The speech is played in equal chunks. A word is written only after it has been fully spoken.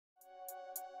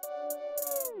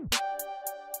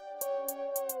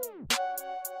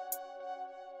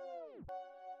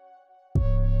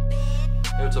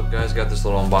What's up guys, got this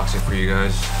little unboxing for you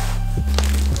guys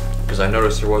because I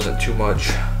noticed there wasn't too much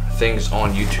things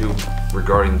on YouTube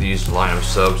regarding these line of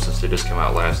subs since they just came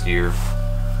out last year.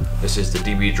 This is the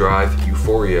DB Drive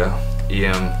Euphoria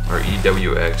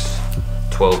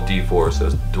EWX12D4, so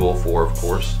it's dual 4 of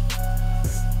course.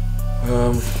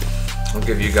 I'll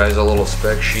give you guys a little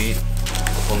spec sheet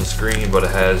up on the screen, but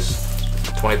it has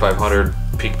 2500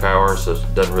 peak power, so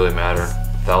it doesn't really matter.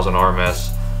 1000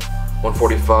 RMS,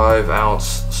 145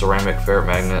 ounce ceramic ferrite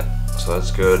magnet, so that's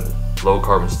good. Low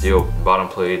carbon steel bottom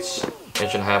plates,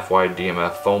 1.5 wide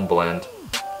DMF foam blend,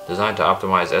 designed to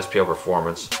optimize SPL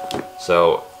performance.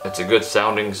 So it's a good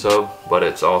sounding sub, but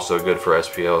it's also good for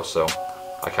SPL, so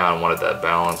I kind of wanted that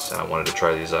balance and I wanted to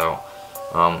try these out.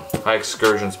 High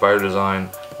Excursion spider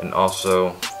design, and also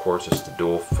of course it's the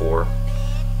dual 4.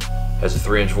 Has a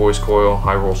 3-inch voice coil,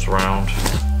 high roll surround.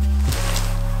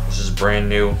 This is brand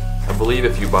new. I believe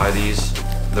if you buy these,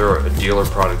 they're a dealer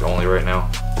product only right now,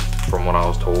 from what I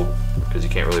was told, because you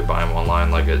can't really buy them online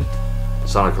like at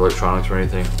Sonic Electronics or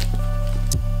anything.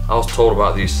 I was told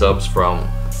about these subs from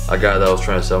a guy that was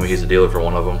trying to sell me. He's a dealer for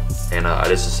one of them, and I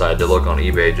just decided to look on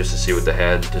eBay just to see what they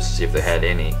had, just to see if they had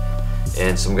any.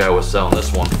 And some guy was selling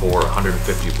this one for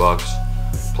 150 bucks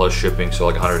plus shipping, so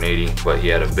like 180, but he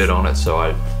had a bid on it, so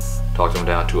I talked him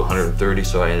down to 130,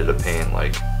 so I ended up paying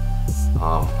like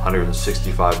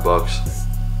 165 bucks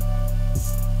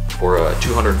for a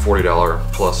 $240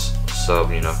 plus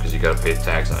sub, you know, because you got to pay the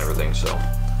tax and everything, so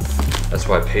that's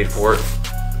why I paid for it.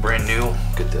 Brand new.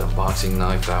 Get the unboxing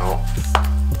knife out.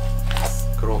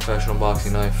 Good old fashioned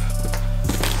unboxing knife.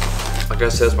 Like I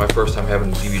said, it's my first time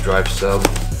having a DB Drive sub.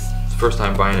 It's the first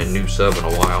time buying a new sub in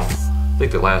a while. I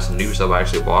think the last new sub I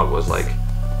actually bought was like,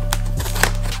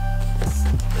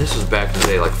 this was back in the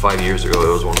day, like 5 years ago. It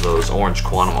was one of those orange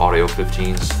Quantum Audio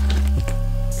 15s.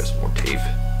 Got some more tape.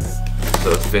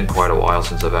 So it's been quite a while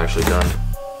since I've actually done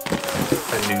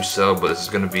a new sub, but this is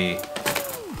going to be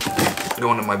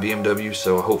going to my BMW,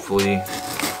 so hopefully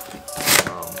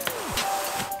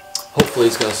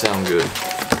it's going to sound good.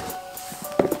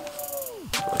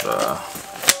 But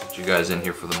get you guys in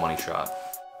here for the money shot.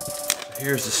 So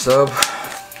here's the sub.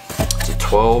 It's a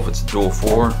 12, it's a dual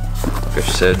 4, like I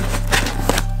said.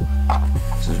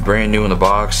 This is brand new in the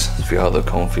box. See how the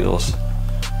cone feels.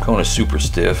 Cone is super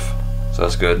stiff, so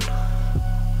that's good.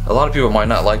 A lot of people might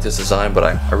not like this design, but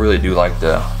I really do like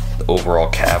the overall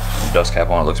cap. The dust cap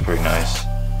on it looks pretty nice.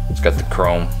 It's got the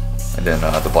chrome and then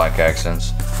the black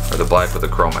accents, or the black with the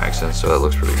chrome accents, so that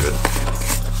looks pretty good.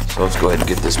 So let's go ahead and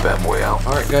get this bad boy out.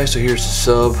 Alright guys, so here's the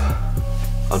sub.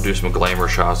 I'll do some glamour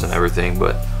shots and everything,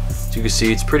 but as you can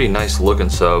see, it's a pretty nice looking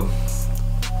sub.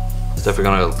 It's definitely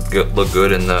gonna look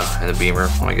good in the Beamer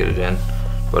when I get it in,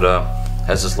 but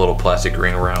has this little plastic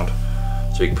ring around,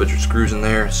 so you can put your screws in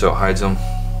there, so it hides them.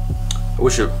 I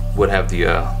wish it would have the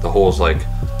holes like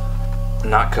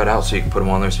not cut out, so you can put them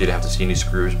on there, so you don't have to see any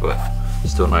screws, but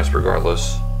it's still nice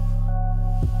regardless.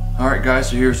 All right, guys,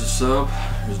 so here's the sub.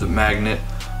 Here's the magnet.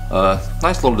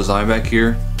 Nice little design back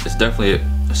here. It's definitely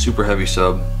a super heavy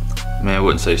sub. I mean, I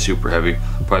wouldn't say super heavy.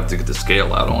 Probably have to get the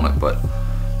scale out on it, but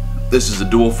this is a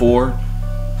dual 4.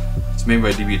 It's made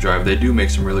by DB Drive. They do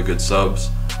make some really good subs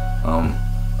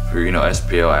for, you know,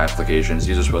 SPL applications.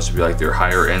 These are supposed to be like their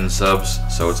higher end subs,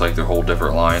 so it's like their whole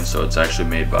different line. So it's actually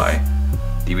made by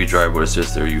DB Drive, but it's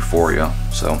just their Euphoria.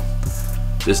 So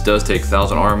this does take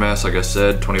 1000 RMS, like I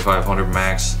said, 2500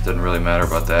 max. Doesn't really matter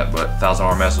about that, but 1000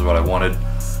 RMS is what I wanted.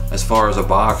 As far as a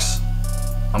box,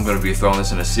 I'm going to be throwing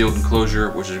this in a sealed enclosure,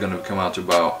 which is going to come out to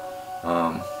about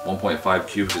 1.5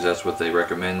 Q, because that's what they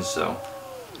recommend. So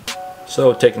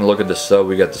taking a look at the sub,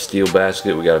 we got the steel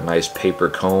basket, we got a nice paper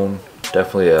cone,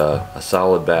 definitely a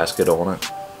solid basket on it.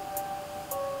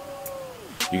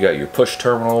 You got your push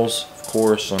terminals, of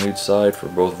course, on each side for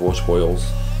both voice coils.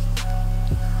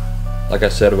 Like I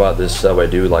said about this sub, I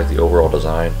do like the overall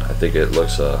design. I think it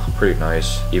looks pretty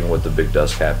nice, even with the big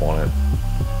dust cap on it.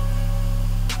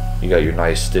 You got your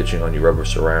nice stitching on your rubber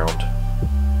surround,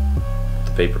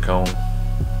 the paper cone.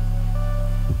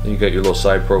 Then you got your little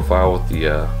side profile with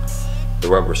the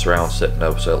rubber surround setting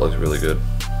up, so that looks really good.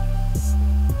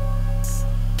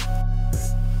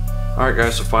 Alright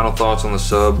guys, so final thoughts on the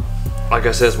sub. Like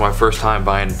I said, it's my first time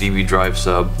buying a DB Drive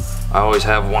sub. I always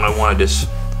have one. I just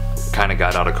kind of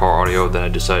got out of car audio, then I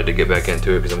decided to get back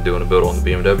into it because I'm doing a build on the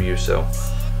BMW. So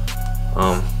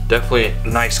definitely a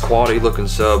nice quality looking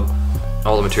sub.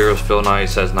 All the materials feel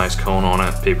nice, has a nice cone on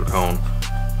it, paper cone.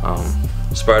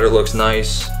 Spider looks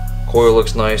nice, coil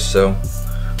looks nice, so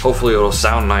hopefully it'll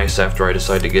sound nice after I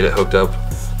decide to get it hooked up.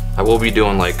 I will be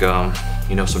doing like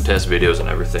you know, some test videos and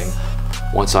everything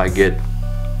once I get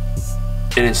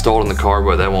it installed in the car,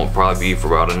 but that won't probably be for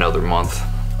about another month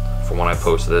from when I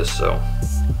post this. So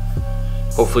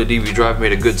hopefully DV Drive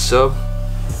made a good sub,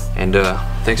 and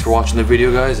thanks for watching the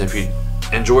video, guys. And if you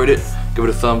enjoyed it, give it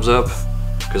a thumbs up,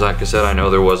 because like I said, I know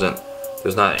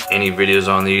there's not any videos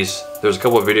on these. There's a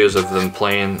couple of videos of them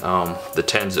playing the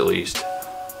 10s at least.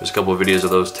 There's a couple of videos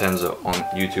of those 10s on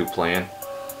YouTube playing,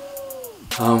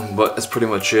 but that's pretty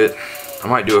much it. I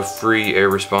might do a free air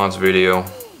response video,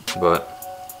 but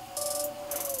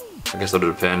I guess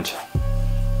that'll depend.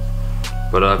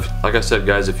 But like I said,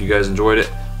 guys, if you guys enjoyed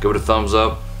it, give it a thumbs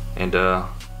up, and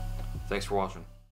thanks for watching.